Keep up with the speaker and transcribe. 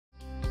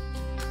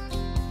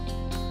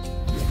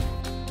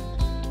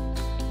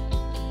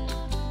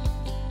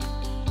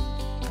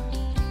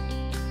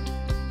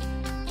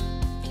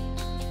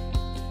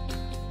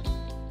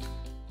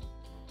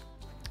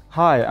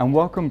Hi, and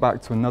welcome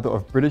back to another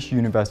of British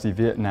University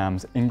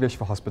Vietnam's English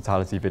for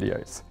Hospitality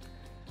videos.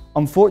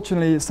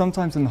 Unfortunately,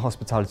 sometimes in the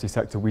hospitality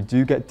sector we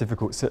do get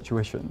difficult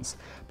situations,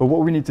 but what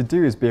we need to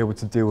do is be able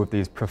to deal with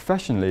these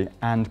professionally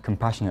and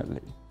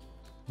compassionately.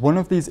 One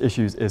of these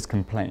issues is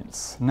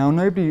complaints. Now,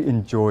 nobody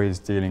enjoys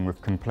dealing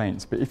with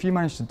complaints, but if you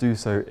manage to do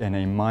so in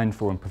a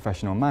mindful and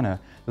professional manner,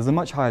 there's a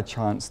much higher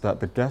chance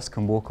that the guest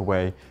can walk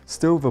away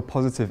still with a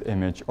positive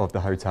image of the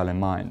hotel in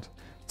mind.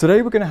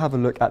 Today we're going to have a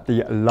look at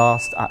the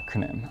LAST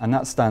acronym, and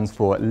that stands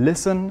for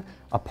Listen,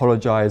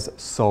 Apologise,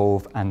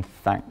 Solve and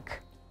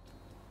Thank.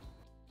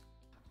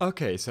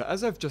 Okay, so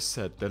as I've just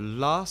said, the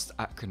LAST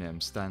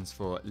acronym stands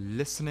for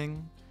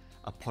Listening,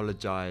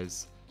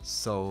 Apologise,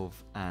 Solve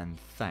and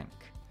Thank.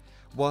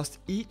 Whilst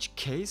each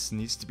case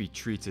needs to be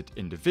treated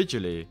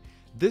individually,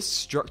 this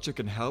structure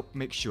can help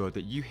make sure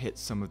that you hit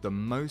some of the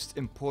most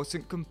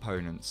important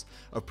components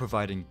of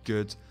providing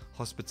good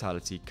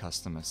hospitality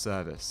customer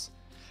service.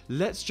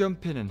 Let's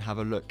jump in and have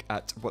a look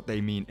at what they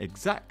mean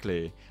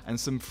exactly and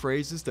some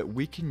phrases that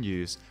we can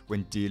use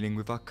when dealing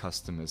with our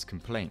customers'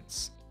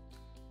 complaints.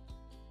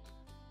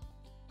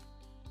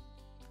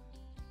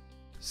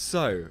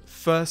 So,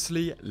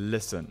 firstly,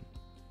 listen.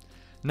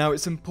 Now,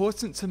 it's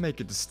important to make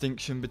a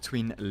distinction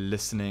between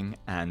listening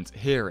and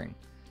hearing.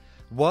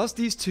 Whilst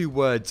these two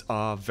words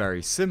are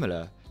very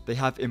similar, they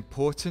have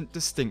important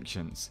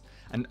distinctions,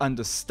 and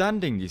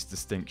understanding these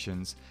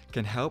distinctions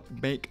can help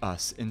make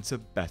us into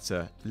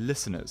better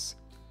listeners.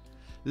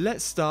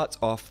 Let's start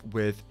off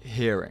with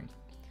hearing.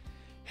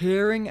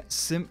 Hearing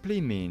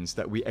simply means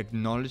that we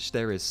acknowledge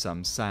there is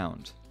some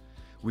sound.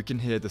 We can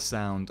hear the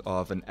sound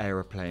of an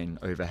aeroplane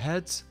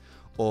overhead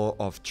or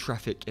of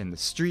traffic in the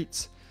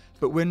street,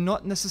 but we're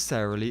not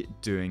necessarily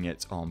doing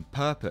it on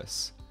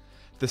purpose.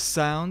 The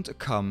sound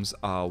comes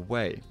our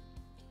way.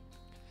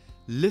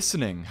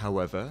 Listening,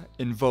 however,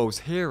 involves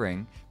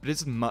hearing, but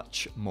is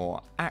much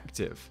more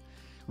active.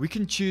 We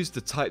can choose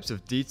the types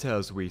of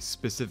details we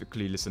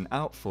specifically listen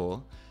out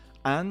for,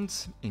 and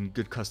in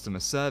good customer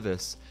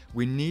service,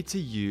 we need to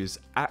use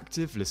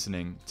active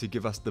listening to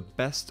give us the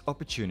best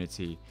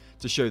opportunity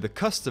to show the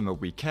customer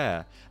we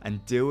care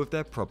and deal with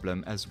their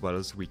problem as well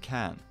as we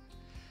can.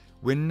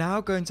 We're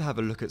now going to have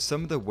a look at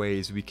some of the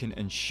ways we can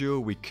ensure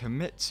we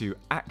commit to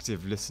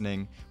active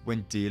listening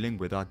when dealing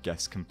with our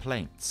guest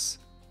complaints.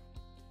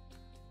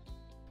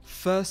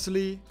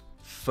 Firstly,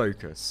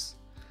 focus.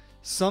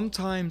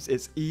 Sometimes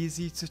it's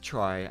easy to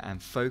try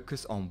and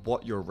focus on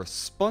what your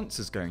response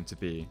is going to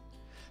be,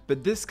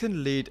 but this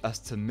can lead us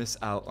to miss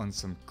out on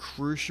some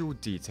crucial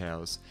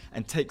details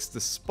and takes the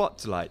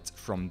spotlight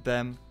from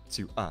them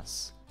to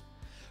us.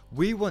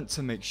 We want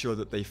to make sure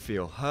that they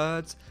feel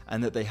heard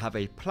and that they have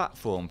a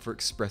platform for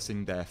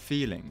expressing their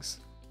feelings.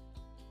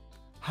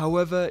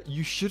 However,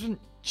 you shouldn't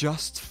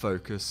just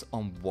focus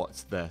on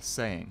what they're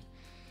saying.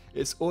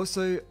 It's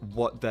also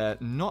what they're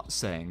not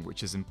saying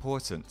which is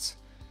important.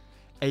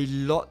 A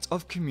lot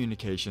of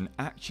communication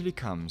actually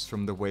comes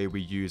from the way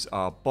we use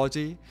our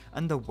body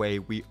and the way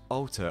we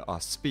alter our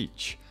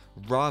speech,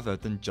 rather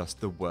than just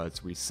the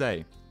words we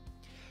say.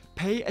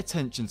 Pay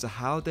attention to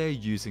how they're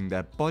using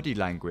their body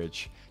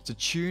language to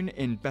tune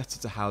in better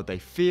to how they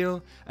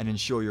feel and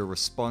ensure your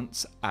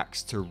response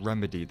acts to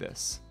remedy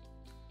this.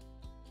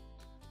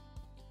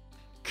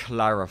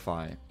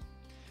 Clarify.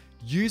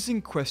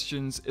 Using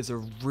questions is a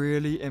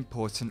really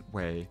important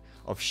way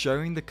of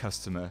showing the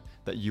customer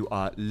that you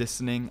are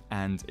listening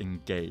and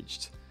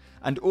engaged,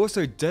 and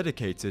also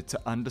dedicated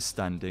to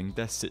understanding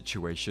their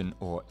situation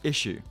or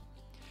issue.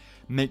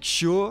 Make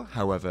sure,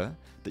 however,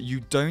 that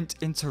you don't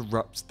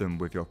interrupt them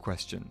with your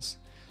questions,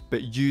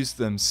 but use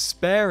them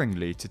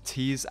sparingly to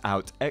tease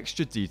out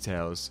extra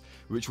details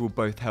which will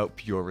both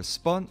help your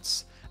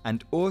response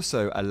and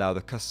also allow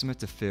the customer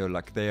to feel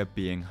like they are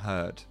being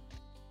heard.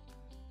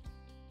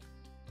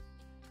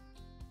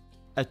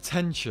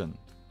 Attention.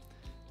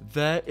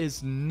 There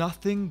is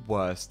nothing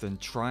worse than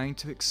trying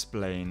to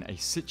explain a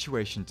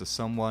situation to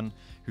someone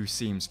who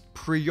seems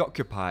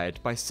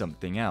preoccupied by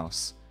something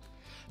else.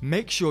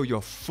 Make sure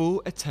your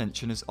full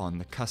attention is on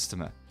the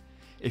customer.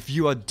 If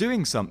you are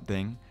doing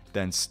something,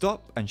 then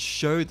stop and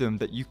show them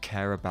that you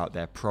care about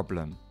their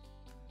problem.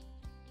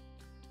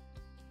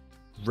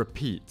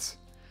 Repeat.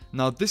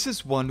 Now, this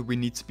is one we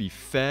need to be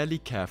fairly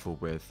careful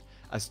with,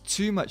 as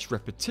too much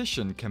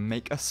repetition can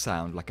make us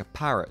sound like a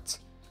parrot.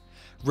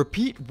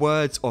 Repeat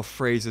words or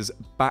phrases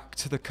back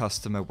to the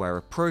customer where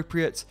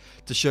appropriate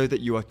to show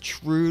that you are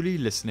truly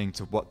listening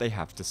to what they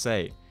have to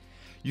say.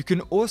 You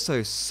can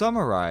also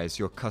summarize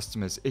your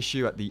customer's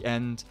issue at the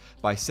end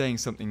by saying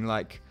something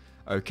like,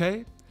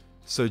 "Okay,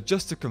 so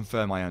just to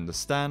confirm I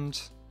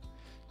understand,"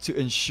 to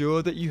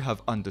ensure that you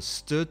have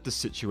understood the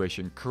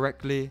situation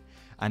correctly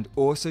and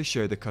also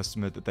show the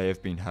customer that they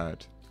have been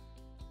heard.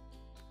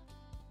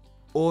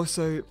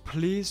 Also,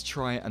 please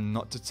try and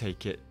not to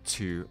take it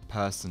too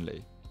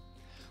personally.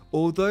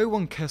 Although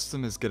when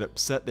customers get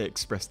upset they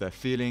express their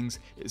feelings,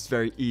 it's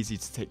very easy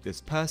to take this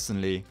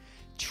personally.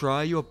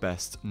 Try your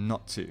best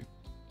not to.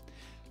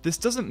 This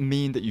doesn't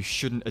mean that you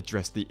shouldn't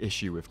address the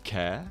issue with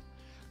care,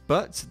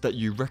 but that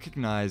you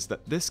recognize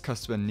that this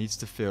customer needs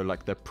to feel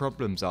like their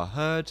problems are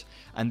heard,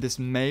 and this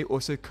may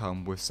also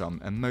come with some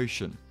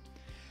emotion.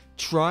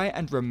 Try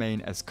and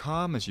remain as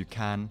calm as you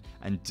can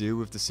and deal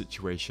with the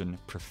situation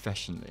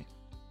professionally.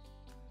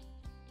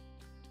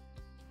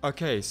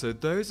 Okay, so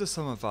those are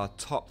some of our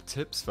top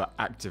tips for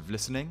active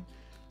listening.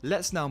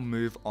 Let's now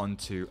move on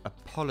to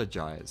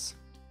apologize.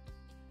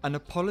 An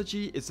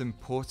apology is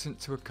important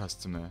to a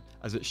customer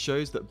as it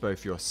shows that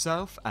both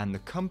yourself and the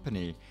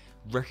company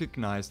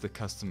recognize the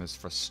customer's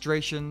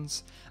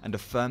frustrations and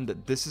affirm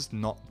that this is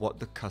not what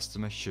the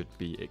customer should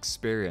be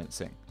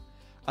experiencing.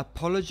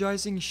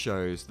 Apologizing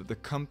shows that the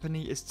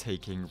company is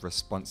taking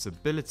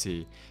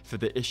responsibility for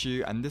the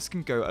issue, and this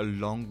can go a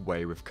long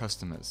way with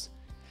customers.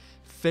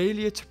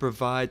 Failure to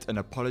provide an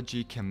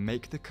apology can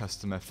make the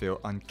customer feel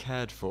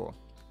uncared for.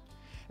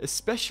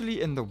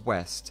 Especially in the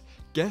West,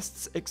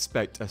 guests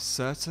expect a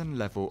certain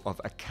level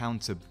of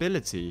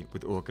accountability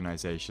with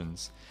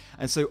organizations,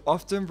 and so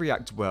often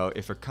react well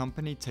if a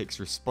company takes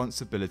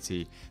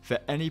responsibility for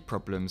any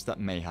problems that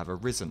may have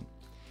arisen.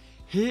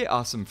 Here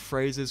are some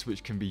phrases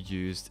which can be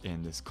used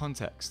in this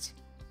context.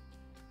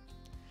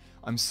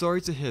 I'm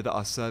sorry to hear that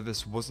our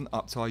service wasn't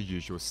up to our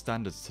usual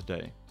standards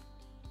today.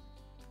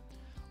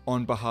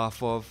 On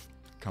behalf of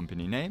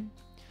company name,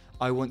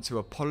 I want to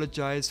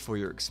apologize for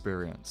your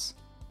experience.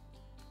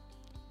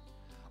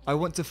 I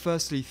want to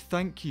firstly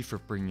thank you for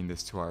bringing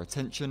this to our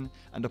attention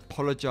and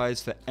apologize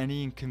for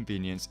any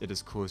inconvenience it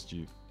has caused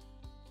you.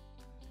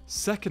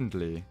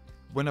 Secondly,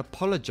 when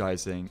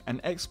apologizing, an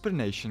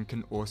explanation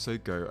can also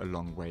go a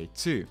long way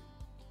too.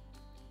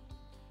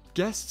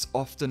 Guests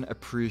often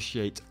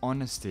appreciate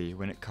honesty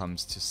when it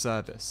comes to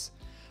service,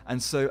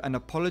 and so an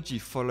apology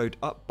followed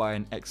up by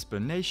an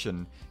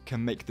explanation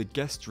can make the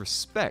guest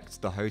respect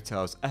the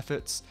hotel's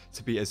efforts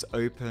to be as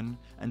open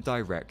and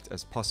direct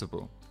as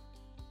possible.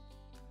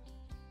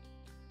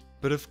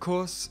 But of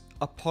course,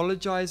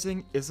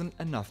 apologizing isn't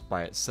enough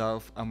by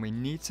itself, and we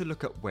need to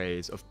look at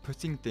ways of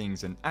putting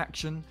things in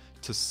action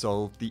to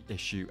solve the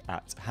issue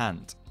at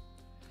hand.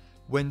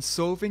 When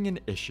solving an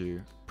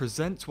issue,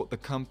 present what the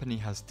company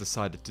has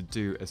decided to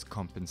do as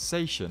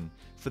compensation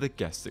for the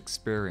guest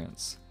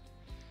experience.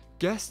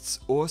 Guests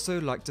also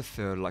like to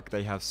feel like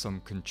they have some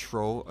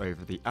control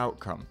over the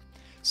outcome,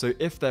 so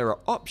if there are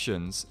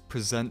options,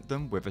 present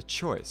them with a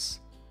choice.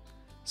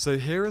 So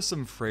here are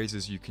some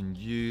phrases you can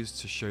use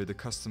to show the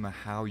customer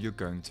how you're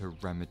going to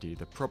remedy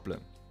the problem.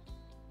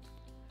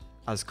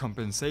 As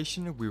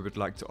compensation, we would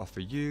like to offer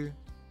you.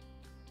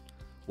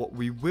 What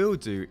we will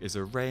do is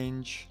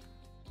arrange.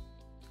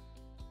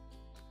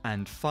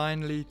 And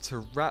finally,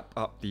 to wrap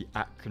up the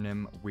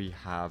acronym, we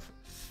have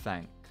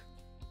thank.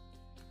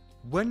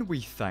 When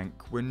we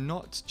thank, we're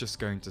not just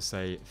going to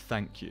say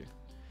thank you,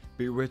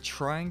 but we're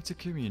trying to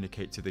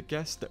communicate to the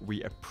guest that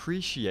we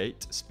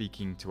appreciate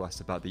speaking to us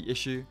about the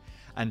issue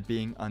and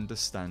being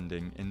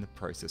understanding in the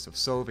process of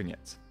solving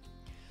it.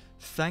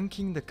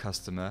 Thanking the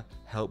customer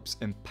helps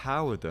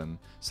empower them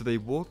so they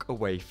walk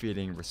away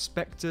feeling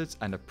respected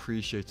and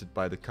appreciated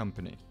by the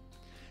company.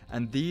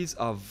 And these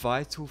are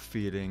vital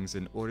feelings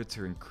in order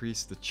to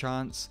increase the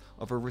chance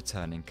of a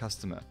returning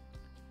customer.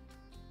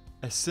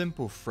 A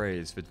simple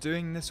phrase for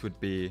doing this would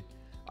be,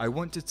 I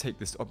want to take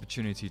this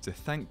opportunity to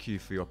thank you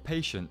for your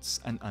patience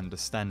and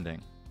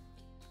understanding.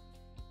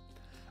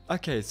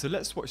 Okay, so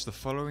let's watch the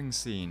following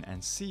scene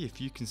and see if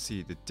you can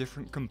see the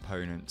different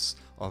components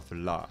of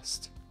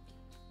last.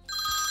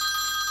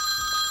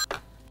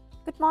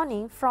 Good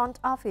morning, front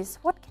office.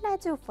 What can I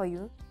do for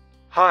you?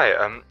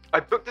 Hi, I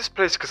booked this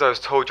place because I was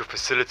told your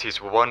facilities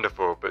were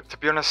wonderful, but to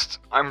be honest,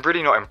 I'm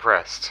really not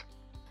impressed.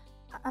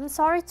 I'm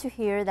sorry to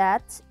hear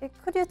that.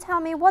 Could you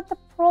tell me what the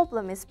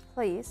problem is,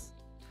 please?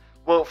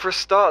 Well, for a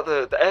start,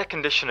 the air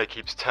conditioner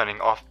keeps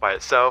turning off by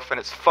itself, and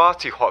it's far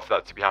too hot for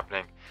that to be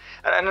happening.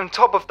 And on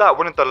top of that,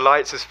 one of the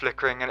lights is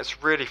flickering, and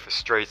it's really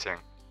frustrating.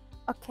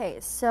 Okay,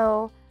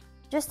 so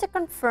just to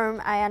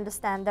confirm, I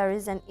understand there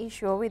is an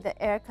issue with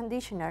the air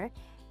conditioner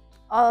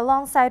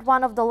alongside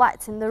one of the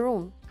lights in the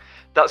room.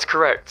 That's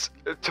correct.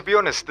 To be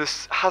honest,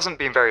 this hasn't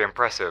been very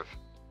impressive.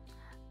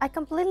 I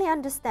completely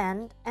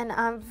understand, and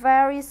I'm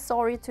very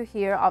sorry to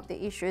hear of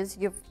the issues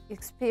you've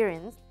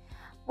experienced.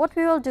 What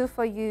we will do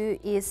for you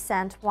is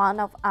send one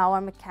of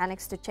our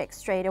mechanics to check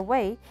straight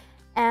away,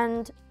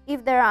 and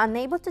if they're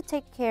unable to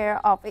take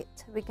care of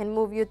it, we can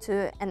move you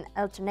to an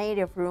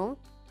alternative room.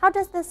 How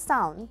does this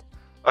sound?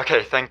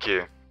 Okay, thank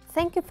you.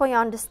 Thank you for your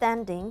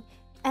understanding,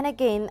 and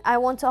again, I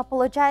want to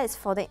apologize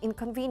for the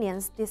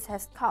inconvenience this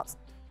has caused.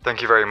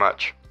 Thank you very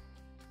much.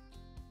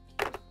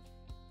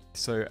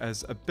 So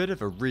as a bit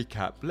of a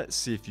recap, let's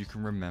see if you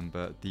can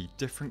remember the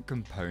different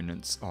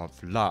components of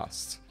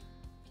last.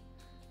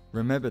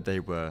 Remember, they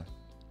were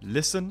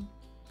listen,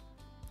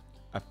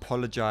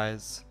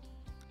 apologize,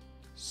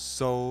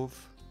 solve,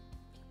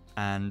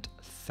 and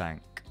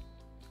thank.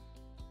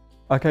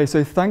 Okay,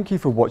 so thank you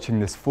for watching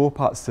this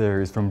 4-part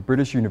series from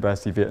British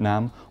University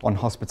Vietnam on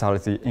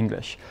hospitality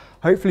English.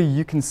 Hopefully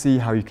you can see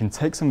how you can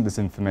take some of this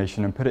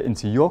information and put it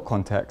into your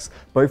context,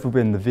 both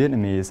within the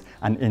Vietnamese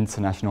and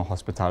international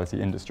hospitality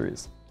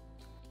industries.